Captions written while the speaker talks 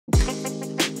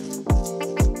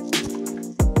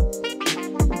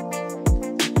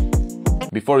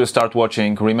Before you start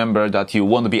watching, remember that you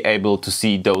won't be able to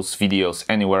see those videos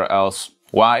anywhere else.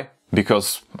 Why?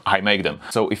 Because I make them.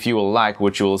 So if you will like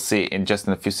what you will see in just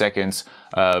in a few seconds,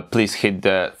 please hit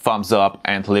the thumbs up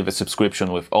and leave a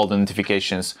subscription with all the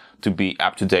notifications to be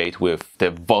up to date with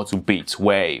the Wodzu Beats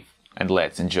wave. And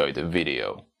let's enjoy the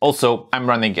video. Also, I'm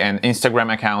running an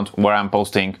Instagram account where I'm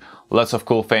posting lots of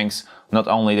cool things, not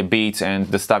only the beats and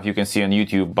the stuff you can see on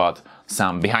YouTube, but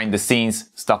some behind the scenes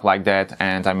stuff like that,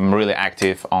 and I'm really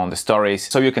active on the stories.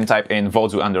 So you can type in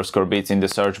Wodzu_beats in the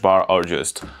search bar or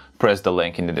just press the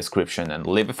link in the description and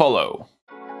leave a follow.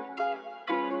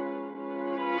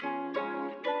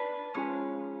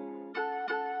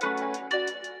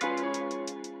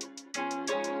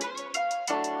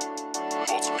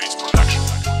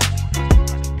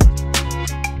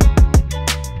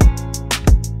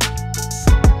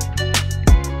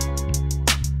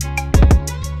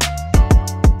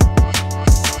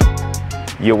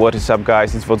 Yo, what is up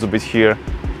guys, it's Wodzu Beats here.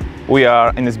 We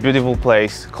are in this beautiful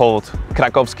place called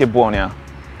Krakowskie Błonia.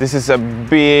 This is a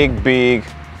big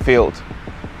field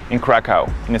in Krakow,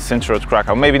 in the center of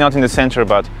Krakow. Maybe not in the center,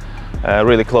 but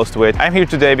really close to it. I'm here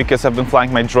today because I've been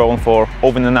flying my drone for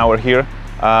over an hour here.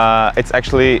 It's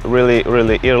actually really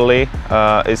early.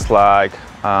 It's like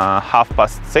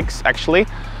 6:30 actually.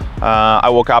 I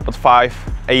woke up at 5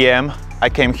 AM. I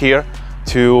came here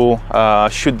to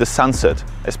shoot the sunset,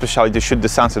 especially to shoot the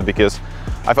sunset because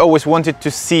I've always wanted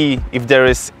to see if there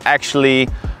is actually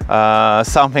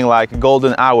something like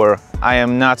golden hour. I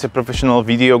am not a professional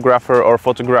videographer or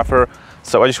photographer,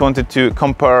 so I just wanted to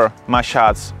compare my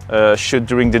shots, shoot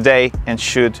during the day and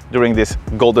shoot during this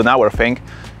golden hour thing.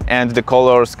 And the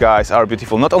colors, guys, are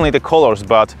beautiful. Not only the colors,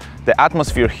 but the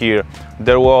atmosphere here.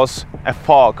 There was a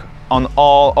fog on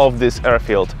all of this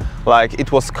airfield, like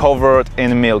it was covered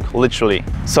in milk, literally.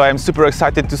 So I'm super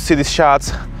excited to see these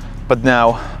shots, but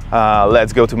now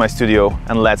let's go to my studio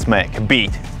and let's make a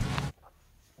beat.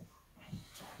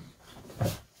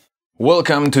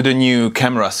 Welcome to the new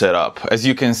camera setup. As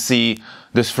you can see,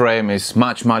 this frame is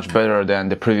much better than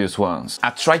the previous ones. I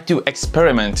tried to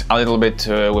experiment a little bit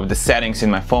with the settings in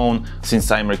my phone,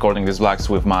 since I'm recording these vlogs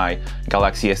with my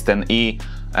Galaxy S10e.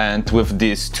 And with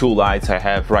these two lights I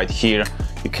have right here,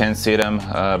 you can't see them,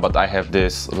 but I have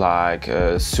this like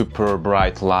super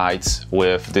bright lights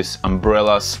with these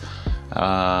umbrellas,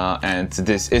 and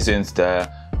this isn't the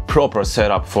proper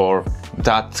setup for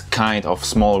that kind of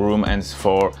small room and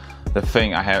for the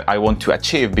thing I want to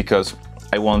achieve, because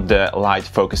I want the light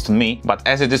focused on me. But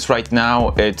as it is right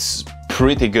now, it's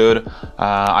pretty good.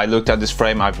 I looked at this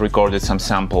frame, I've recorded some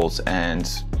samples, and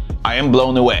I am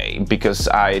blown away because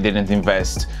I didn't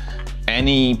invest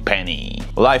any penny.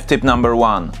 Life tip number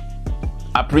 1: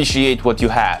 appreciate what you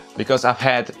have, because I've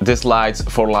had these lights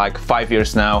for like 5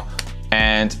 years now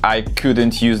and I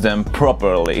couldn't use them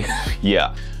properly.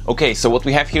 Yeah. Okay, so what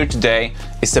we have here today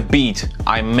is a beat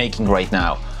I'm making right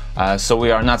now. So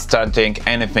we are not starting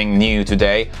anything new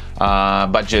today,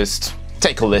 but just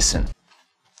take a listen.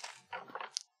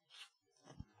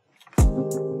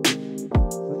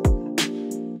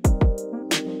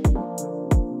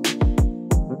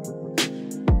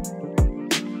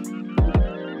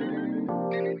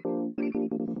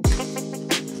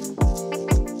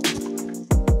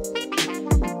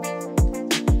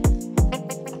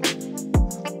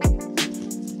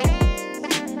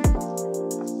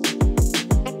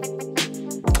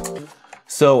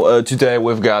 So today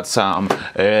we've got some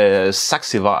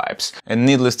saxy vibes, and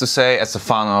needless to say, as a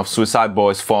fan of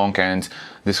Suicideboys, phonk and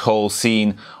this whole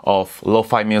scene of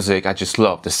lo-fi music, I just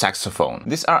love the saxophone.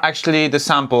 These are actually the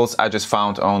samples I just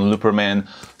found on Looperman,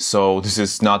 so this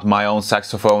is not my own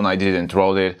saxophone, I didn't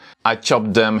wrote it. I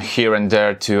chopped them here and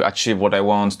there to achieve what I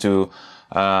want to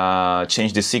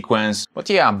change the sequence. But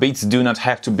yeah, beats do not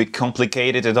have to be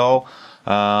complicated at all,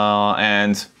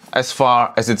 and as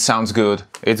far as it sounds good,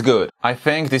 it's good. I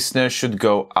think this snare should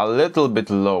go a little bit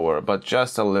lower, but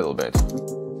just a little bit.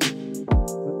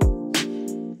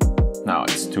 Now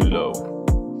it's too low.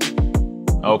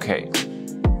 Okay.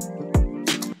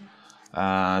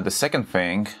 The second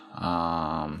thing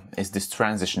is this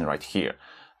transition right here.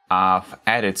 I've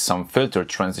added some filter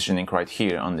transitioning right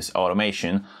here on this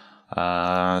automation,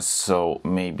 so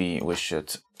maybe we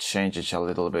should change it a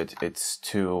little bit. It's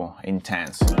too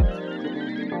intense.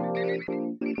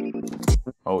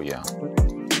 Oh yeah.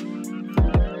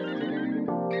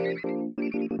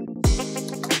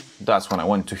 That's what I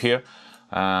want to hear.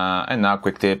 And now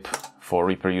quick tip for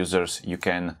Reaper users, you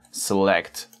can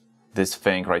select this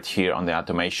thing right here on the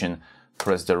automation,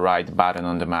 press the right button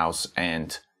on the mouse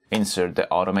and insert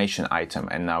the automation item,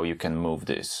 and now you can move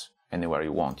this anywhere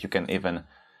you want. You can even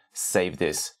save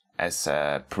this as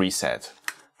a preset.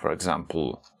 For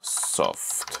example,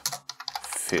 soft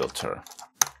filter.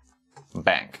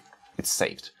 Bang, it's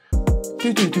saved.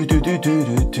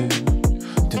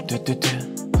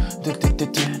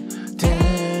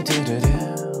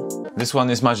 This one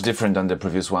is much different than the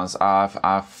previous ones.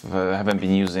 Haven't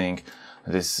been using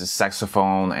this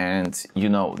saxophone, and you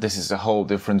know, this is a whole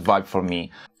different vibe for me.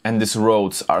 And these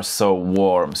rhodes are so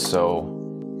warm, so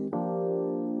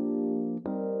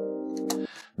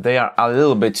they are a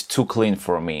little bit too clean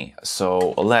for me.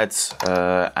 So let's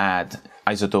add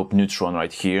isotope neutron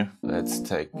right here. Let's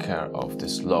take care of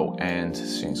this low end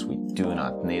since we do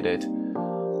not need it.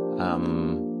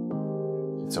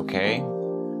 It's okay.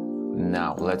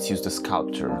 Now let's use the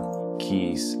sculptor,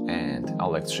 keys and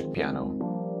electric piano.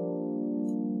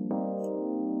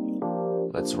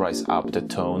 Let's raise up the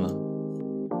tone.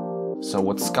 So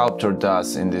what sculptor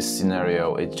does in this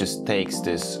scenario, it just takes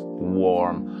this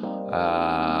warm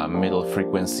middle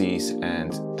frequencies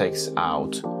and takes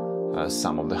out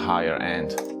some of the higher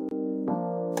end.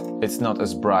 It's not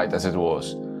as bright as it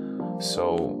was,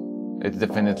 so it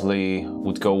definitely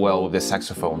would go well with the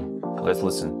saxophone. Let's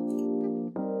listen.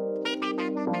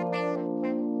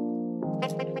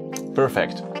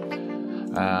 Perfect.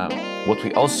 What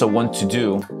we also want to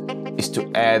do is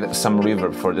to add some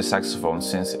reverb for the saxophone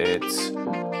since it's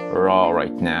raw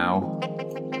right now.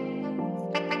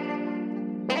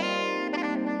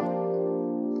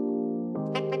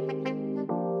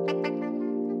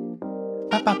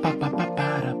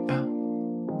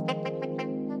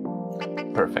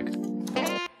 Perfect.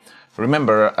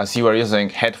 Remember, as you are using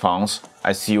headphones,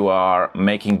 as you are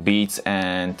making beats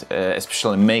and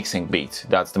especially mixing beats,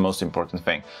 that's the most important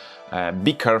thing.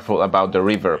 Be careful about the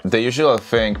reverb. The usual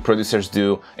thing producers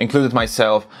do, including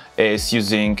myself, is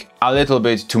using a little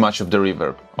bit too much of the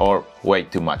reverb or way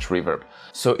too much reverb.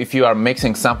 So if you are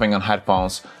mixing something on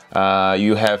headphones,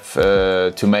 you have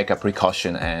to make a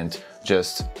precaution and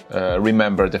just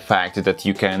remember the fact that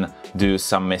you can do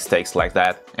some mistakes like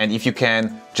that. And if you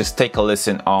can, just take a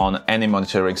listen on any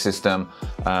monitoring system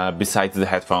besides the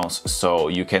headphones, so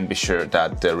you can be sure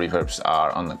that the reverbs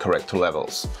are on the correct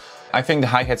levels. I think the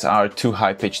hi-hats are too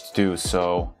high-pitched too,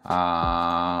 so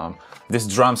this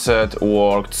drum set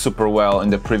worked super well in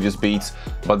the previous beats,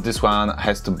 but this one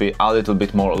has to be a little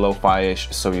bit more lo-fi-ish,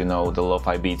 so you know the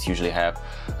lo-fi beats usually have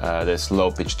this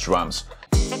low-pitched drums.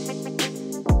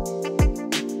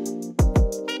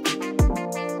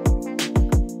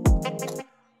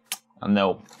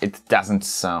 No, it doesn't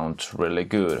sound really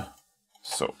good.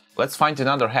 So let's find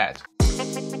another hat.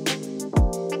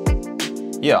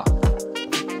 Yeah,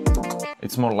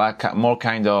 it's more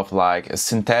kind of like a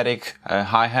synthetic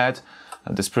hi-hat.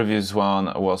 This previous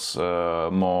one was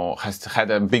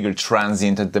had a bigger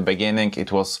transient at the beginning.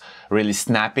 It was really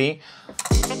snappy.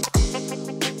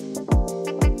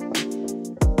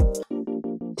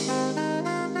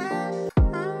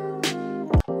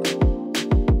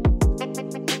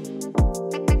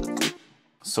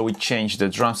 So we changed the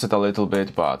drum set a little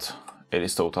bit, but it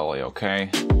is totally okay.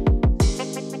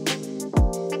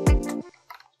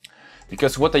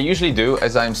 Because what I usually do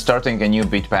as I'm starting a new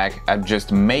beat pack, I'm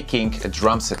just making a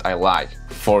drum set I like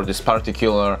for this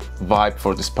particular vibe,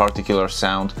 for this particular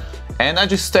sound, and I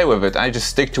just stay with it. I just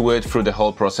stick to it through the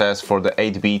whole process for the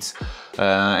 8 beats,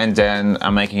 and then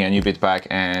I'm making a new beat pack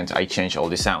and I change all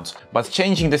the sounds. But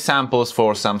changing the samples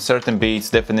for some certain beats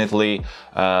definitely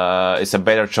is a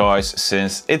better choice,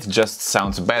 since it just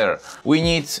sounds better. We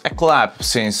need a clap,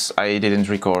 since I didn't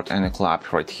record any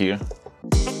clap right here.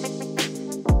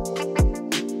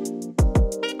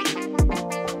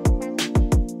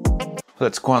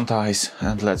 Let's quantize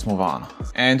and let's move on.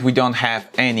 And we don't have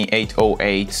any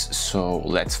 808s, so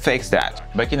let's fix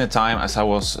that. Back in the time, as I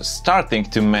was starting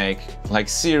to make like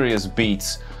serious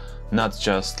beats, not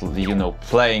just, you know,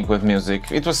 playing with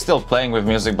music. It was still playing with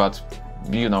music, but,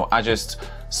 you know, I just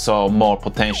saw more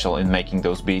potential in making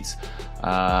those beats.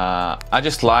 I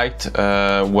just liked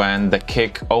when the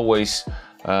kick always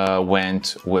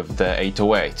went with the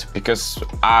 808, because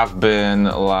I've been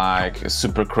like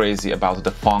super crazy about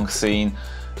the phonk scene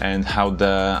and how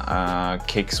the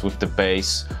kicks with the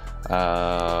bass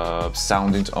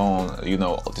sounded on, you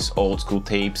know, these old school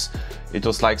tapes. It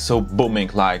was like so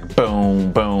booming, like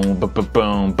boom, boom, boom,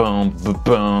 boom, boom,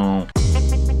 boom.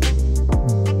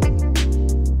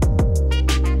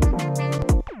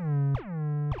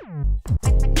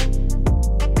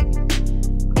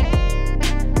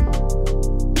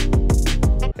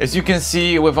 As you can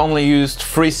see, we've only used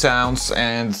 3 sounds,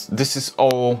 and this is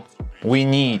all we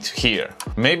need here.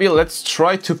 Maybe let's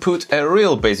try to put a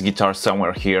real bass guitar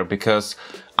somewhere here, because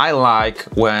I like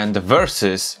when the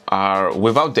verses are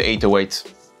without the 808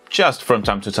 just from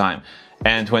time to time.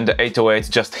 and when the 808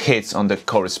 just hits on the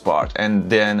chorus part, and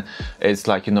then it's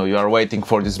like, you know, you are waiting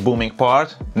for this booming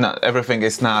part. Everything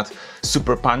is not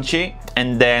super punchy,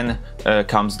 and then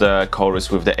comes the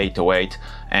chorus with the 808,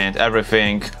 and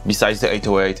everything besides the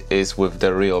 808 is with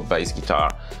the real bass guitar.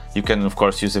 You can of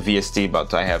course use a VST,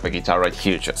 but I have a guitar right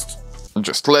here.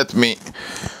 Just let me.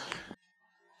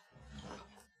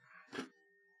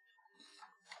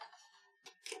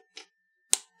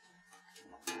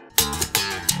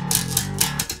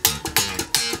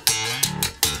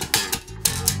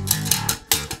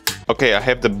 Okay, I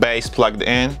have the bass plugged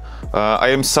in. I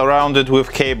am surrounded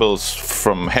with cables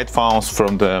from headphones,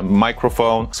 from the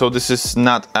microphone, so this is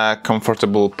not a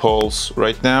comfortable pulse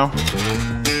right now.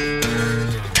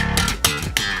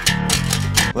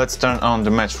 Let's turn on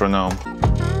the metronome.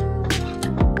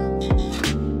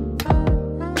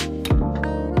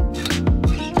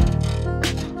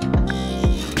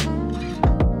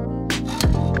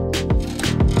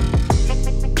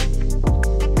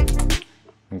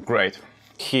 Great.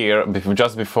 Here,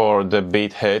 just before the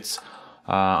beat hits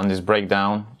on this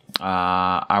breakdown,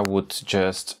 I would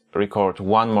just record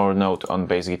one more note on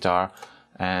bass guitar,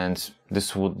 and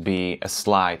this would be a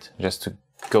slide just to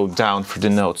go down through the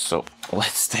notes. So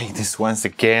let's take this once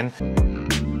again.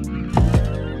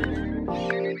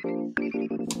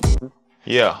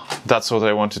 Yeah, that's what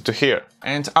I wanted to hear.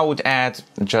 And I would add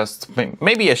just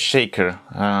maybe a shaker.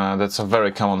 That's a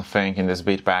very common thing in this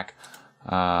beat pack.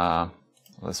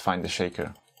 Let's find the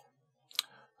shaker.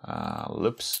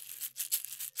 Loops.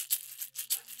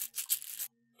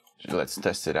 Let's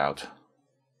test it out.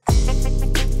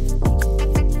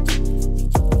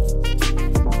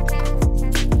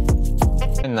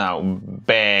 And now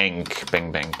bang,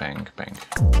 bang, bang, bang, bang.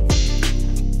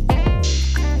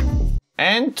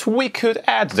 And we could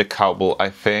add the cowbell, I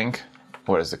think.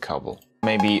 Where is the cowbell?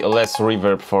 Maybe less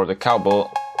reverb for the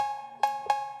cowbell.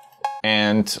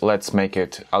 And let's make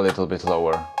it a little bit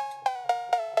lower.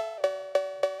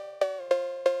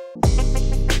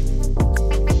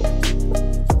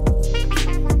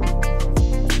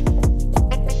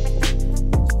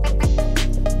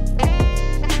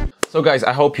 So guys,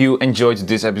 I hope you enjoyed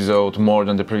this episode more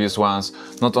than the previous ones,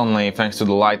 not only thanks to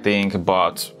the lighting,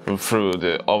 but through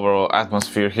the overall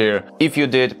atmosphere here. If you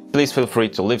did, please feel free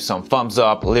to leave some thumbs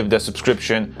up, leave the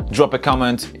subscription, drop a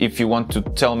comment if you want to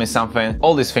tell me something.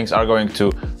 All these things are going to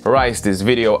rise this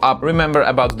video up. Remember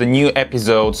about the new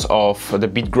episodes of the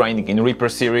Beatgrinding in Reaper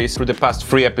series. Through the past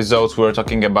 3 episodes we were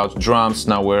talking about drums.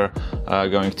 Now we're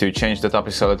going to change the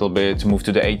topics a little bit, move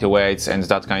to the 808s and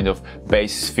that kind of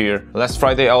bass sphere. Last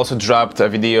Friday I also dropped a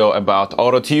video about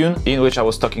auto-tune, in which I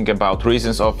was talking about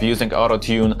reasons of using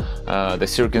auto-tune, the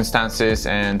circumstances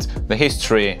and the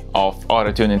history of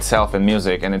auto-tune itself in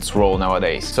music and its role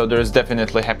nowadays. So there's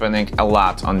definitely happening a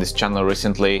lot on this channel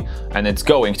recently, and it's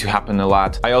going to happen a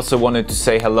lot. I also wanted to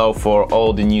say hello for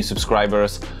all the new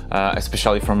subscribers,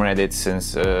 especially from Reddit,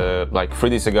 since like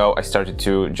 3 days ago I started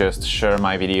to just share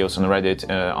my videos on Reddit,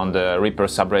 on the Reaper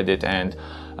subreddit and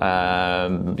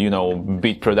you know,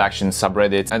 beat production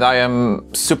subreddit, and I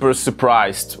am super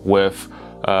surprised with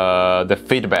the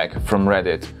feedback from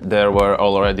Reddit. There were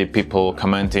already people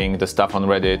commenting the stuff on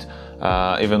Reddit.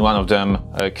 Even one of them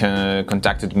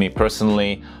contacted me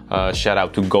personally. Shout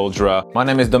out to Goldra. My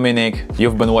name is Dominic,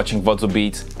 you've been watching Wodzu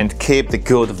Beats, and keep the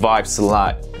good vibes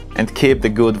alive. And keep the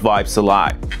good vibes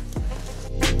alive.